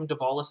ran away from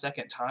Duval a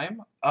second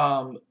time.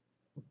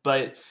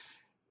 But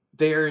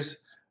there's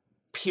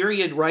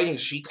period writing.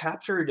 She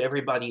captured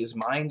everybody's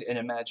mind and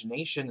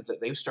imagination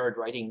that they started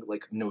writing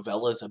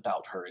novellas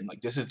about her and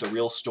this is the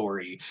real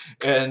story.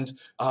 And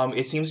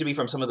it seems to be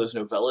from some of those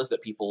novellas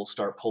that people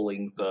start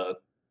pulling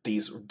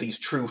these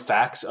true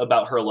facts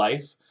about her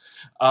life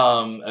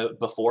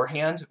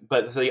beforehand.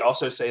 But they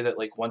also say that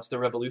once the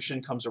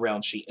revolution comes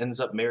around, she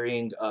ends up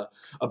marrying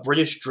a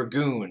British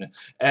dragoon,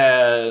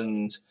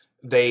 and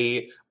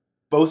they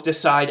both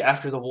decide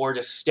after the war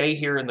to stay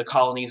here in the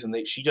colonies, and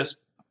she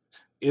just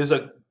is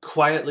a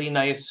quietly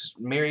nice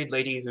married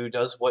lady who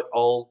does what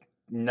all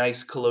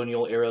nice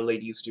colonial era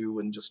ladies do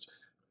and just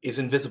is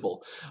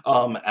invisible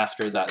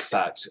after that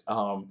fact.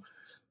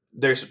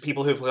 there's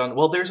people who've gone,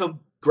 well, there's a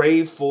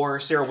grave for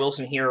Sarah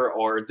Wilson here,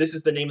 or this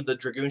is the name of the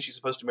dragoon she's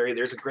supposed to marry.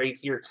 There's a grave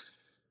here.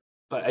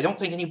 But I don't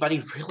think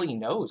anybody really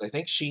knows. I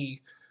think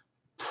she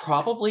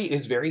probably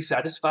is very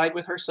satisfied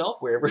with herself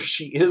wherever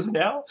she is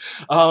now,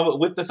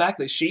 with the fact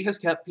that she has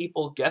kept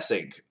people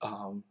guessing.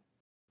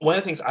 One of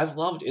the things I've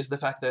loved is the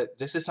fact that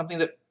this is something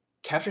that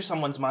captures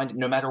someone's mind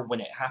no matter when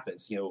it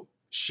happens.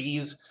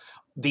 She's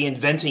the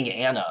inventing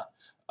Anna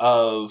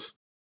of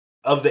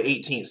the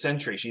 18th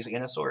century. She's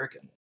Anna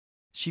Sorokin.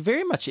 She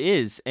very much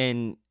is,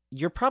 and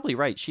you're probably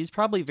right. She's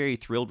probably very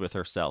thrilled with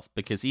herself,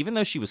 because even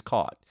though she was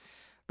caught,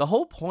 the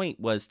whole point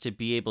was to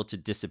be able to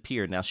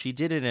disappear. Now, she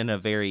did it in a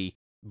very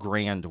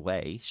grand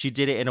way. She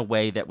did it in a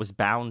way that was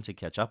bound to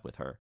catch up with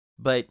her.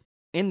 But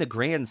in the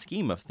grand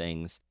scheme of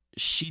things,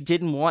 she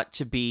didn't want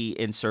to be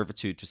in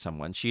servitude to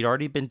someone. She'd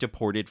already been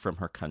deported from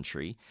her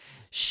country.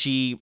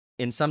 She,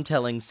 in some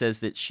tellings, says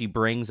that she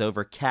brings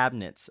over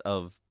cabinets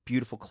of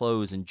beautiful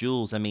clothes and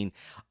jewels. I mean,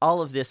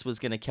 all of this was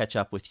going to catch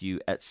up with you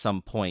at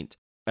some point,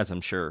 as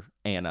I'm sure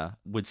Anna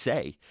would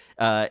say,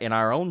 in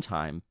our own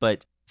time.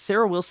 But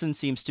Sarah Wilson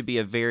seems to be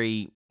a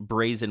very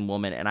brazen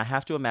woman, and I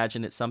have to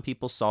imagine that some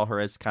people saw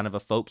her as kind of a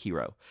folk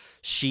hero.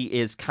 She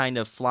is kind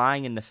of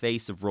flying in the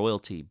face of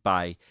royalty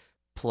by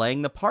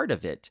playing the part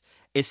of it,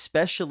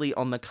 especially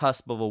on the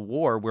cusp of a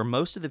war where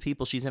most of the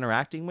people she's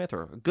interacting with,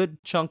 or a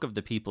good chunk of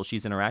the people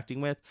she's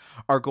interacting with,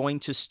 are going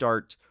to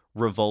start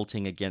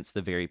revolting against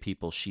the very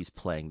people she's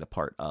playing the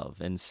part of.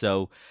 And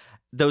so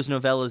those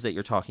novellas that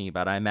you're talking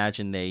about, I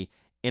imagine they,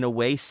 in a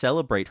way,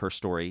 celebrate her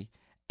story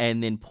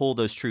and then pull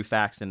those true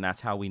facts, and that's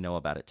how we know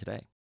about it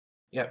today.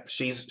 Yeah,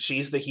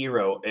 she's the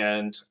hero,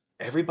 and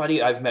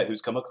everybody I've met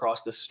who's come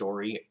across this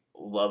story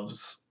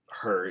loves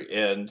her.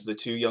 And the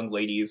two young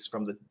ladies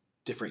from the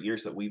different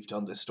years that we've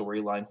done this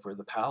storyline for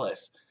the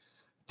Palace,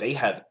 they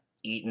have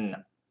eaten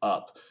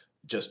up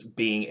just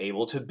being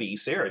able to be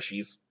Sarah.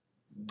 She's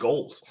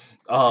goals.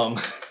 And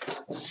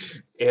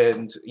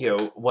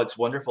what's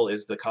wonderful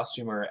is the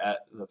costumer at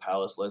the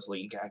Palace,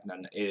 Leslie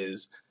Gagnon,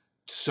 is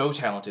so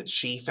talented.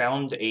 She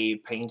found a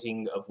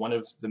painting of one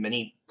of the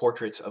many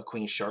portraits of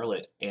Queen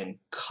Charlotte and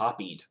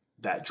copied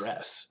that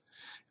dress.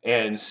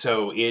 And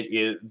so it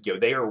is,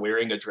 they are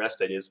wearing a dress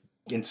that is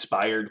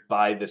inspired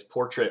by this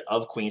portrait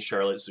of Queen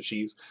Charlotte. So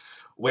she's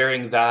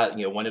wearing that.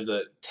 One of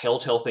the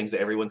telltale things that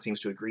everyone seems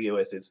to agree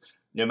with is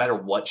no matter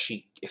what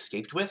she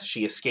escaped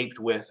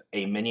with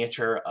a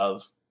miniature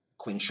of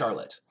Queen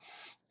Charlotte.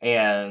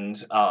 And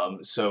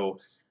so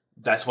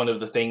that's one of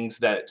the things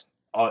that,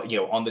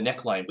 on the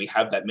neckline, we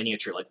have that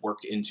miniature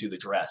worked into the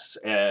dress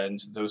and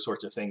those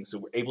sorts of things. So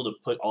we're able to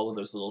put all of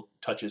those little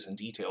touches and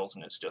details,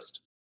 and it's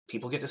just,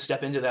 people get to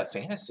step into that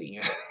fantasy.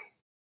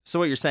 So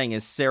what you're saying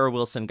is Sarah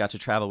Wilson got to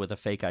travel with a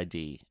fake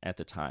ID at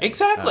the time.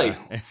 Exactly.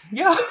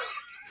 Yeah.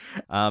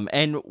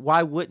 And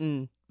why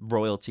wouldn't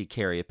royalty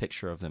carry a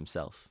picture of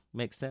themselves?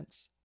 Makes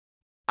sense.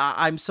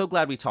 I'm so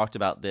glad we talked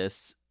about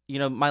this.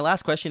 My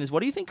last question is, what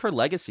do you think her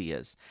legacy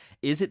is?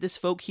 Is it this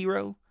folk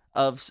hero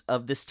of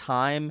this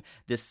time,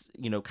 this,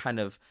 kind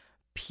of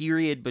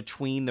period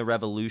between the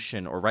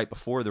revolution or right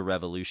before the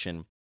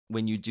revolution,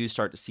 when you do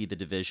start to see the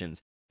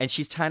divisions? And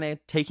she's kind of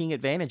taking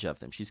advantage of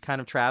them. She's kind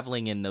of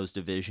traveling in those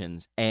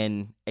divisions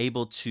and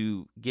able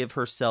to give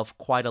herself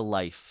quite a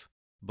life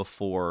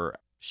before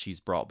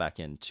she's brought back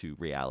into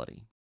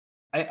reality.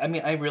 I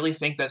mean, I really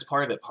think that's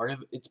part of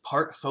it. It's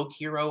part folk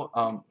hero.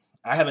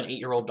 I have an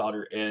 8-year-old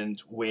daughter, and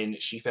when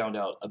she found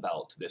out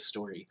about this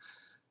story,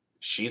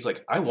 she's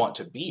like, I want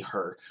to be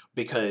her,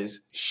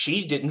 because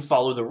she didn't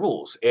follow the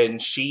rules,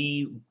 and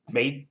she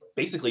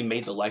basically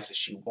made the life that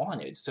she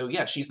wanted. So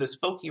yeah, she's this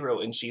folk hero,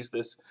 and she's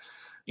this,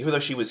 even though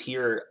she was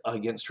here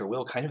against her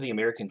will, kind of the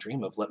American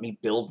dream of, let me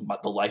build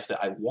the life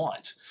that I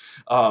want,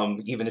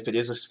 even if it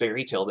is a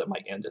fairy tale that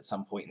might end at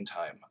some point in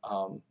time.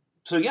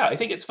 So yeah, I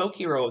think it's folk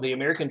hero, the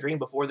American dream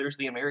before there's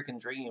the American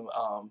dream.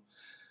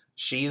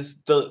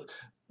 She's the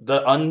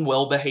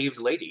unwell-behaved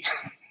lady.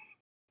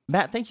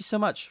 Matt, thank you so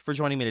much for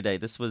joining me today.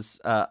 This was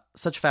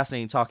such a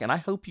fascinating talk, and I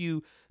hope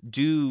you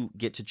do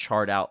get to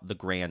chart out the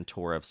grand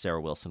tour of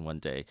Sarah Wilson one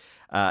day.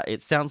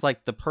 It sounds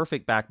like the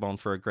perfect backbone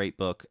for a great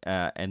book,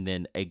 and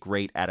then a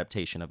great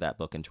adaptation of that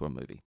book into a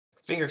movie.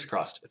 Fingers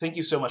crossed. Thank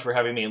you so much for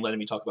having me and letting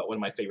me talk about one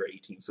of my favorite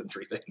 18th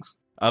century things.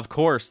 Of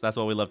course. That's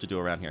what we love to do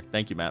around here.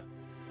 Thank you, Matt.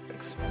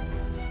 Thanks.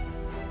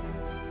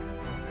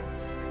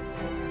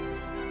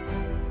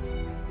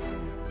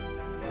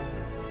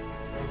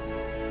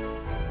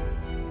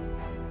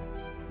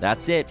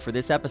 That's it for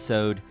this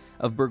episode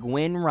of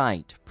Burgwyn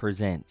Wright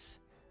Presents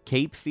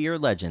Cape Fear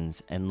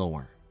Legends and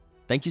Lore.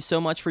 Thank you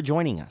so much for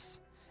joining us,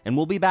 and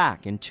we'll be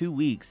back in 2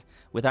 weeks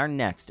with our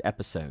next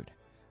episode,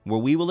 where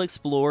we will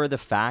explore the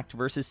fact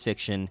versus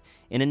fiction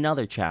in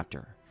another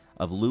chapter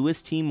of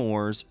Lewis T.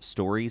 Moore's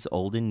Stories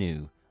Old and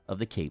New of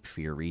the Cape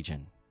Fear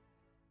region.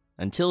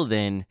 Until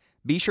then,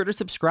 be sure to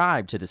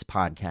subscribe to this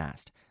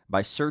podcast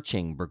by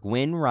searching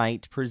Burgwyn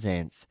Wright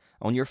Presents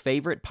on your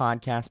favorite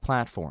podcast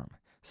platform,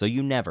 so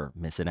you never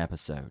miss an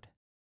episode.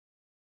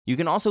 You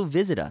can also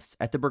visit us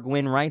at the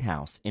Burgwyn Wright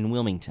House in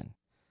Wilmington.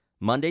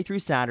 Monday through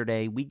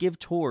Saturday, we give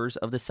tours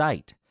of the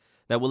site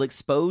that will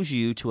expose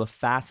you to a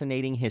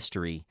fascinating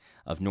history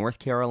of North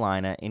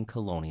Carolina in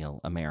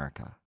colonial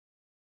America.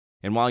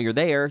 And while you're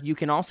there, you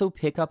can also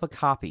pick up a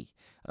copy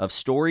of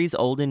Stories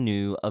Old and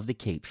New of the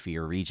Cape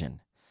Fear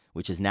region,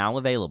 which is now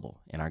available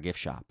in our gift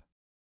shop.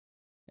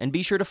 And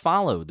be sure to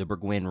follow the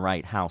Burgwyn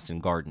Wright House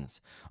and Gardens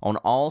on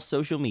all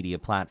social media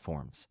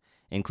platforms,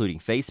 including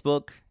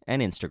Facebook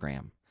and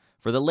Instagram,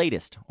 for the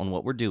latest on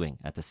what we're doing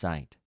at the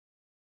site.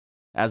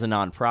 As a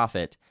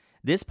nonprofit,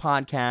 this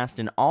podcast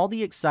and all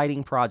the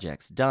exciting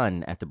projects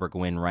done at the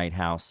Burgwyn Wright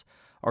House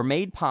are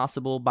made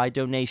possible by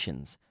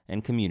donations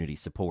and community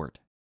support.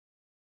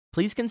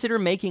 Please consider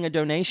making a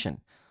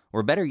donation,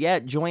 or better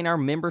yet, join our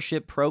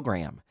membership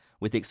program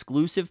with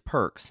exclusive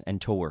perks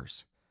and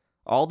tours.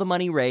 All the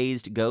money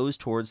raised goes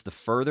towards the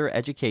further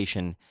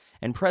education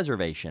and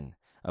preservation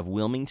of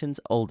Wilmington's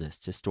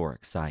oldest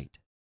historic site.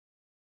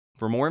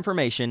 For more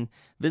information,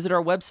 visit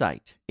our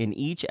website in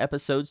each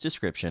episode's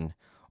description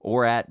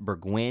or at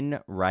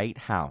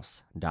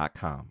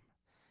burgwynwrighthouse.com.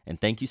 And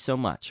thank you so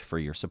much for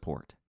your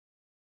support.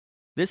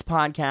 This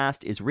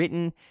podcast is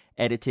written,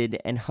 edited,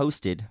 and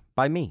hosted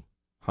by me,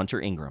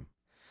 Hunter Ingram.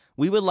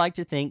 We would like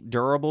to thank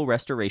Durable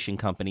Restoration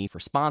Company for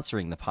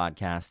sponsoring the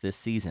podcast this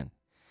season.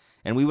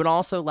 And we would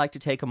also like to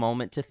take a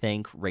moment to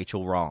thank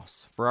Rachel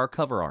Ross for our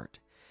cover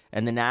art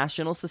and the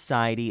National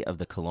Society of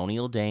the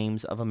Colonial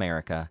Dames of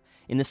America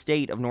in the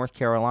state of North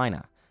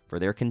Carolina for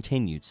their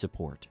continued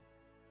support.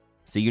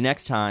 See you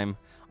next time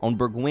on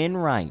Burgwyn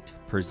Wright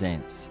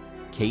Presents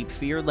Cape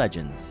Fear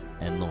Legends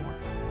and Lore.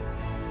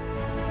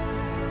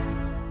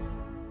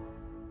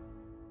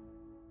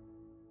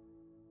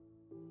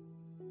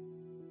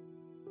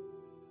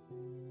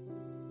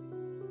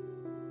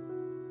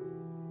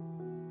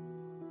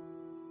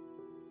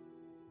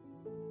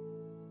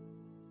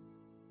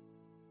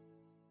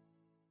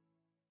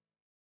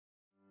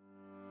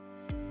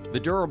 The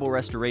Durable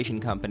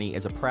Restoration Company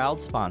is a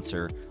proud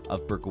sponsor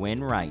of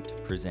Burgwyn Wright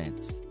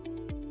Presents.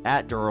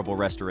 At Durable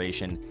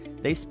Restoration,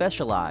 they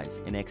specialize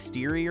in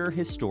exterior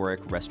historic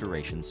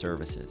restoration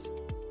services.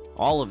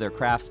 All of their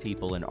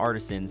craftspeople and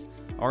artisans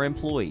are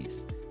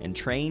employees and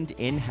trained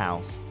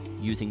in-house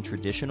using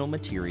traditional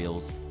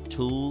materials,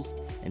 tools,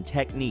 and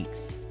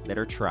techniques that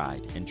are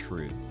tried and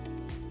true.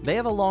 They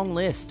have a long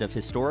list of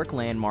historic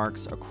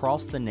landmarks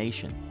across the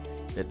nation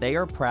that they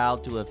are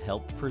proud to have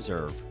helped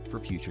preserve for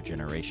future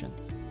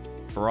generations.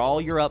 For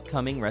all your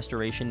upcoming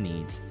restoration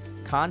needs,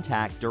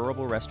 contact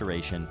Durable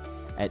Restoration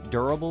at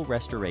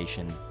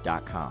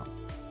durablerestoration.com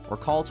or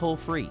call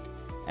toll-free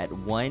at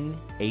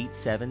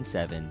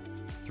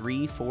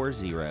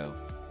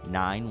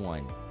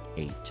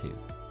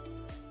 1-877-340-9182.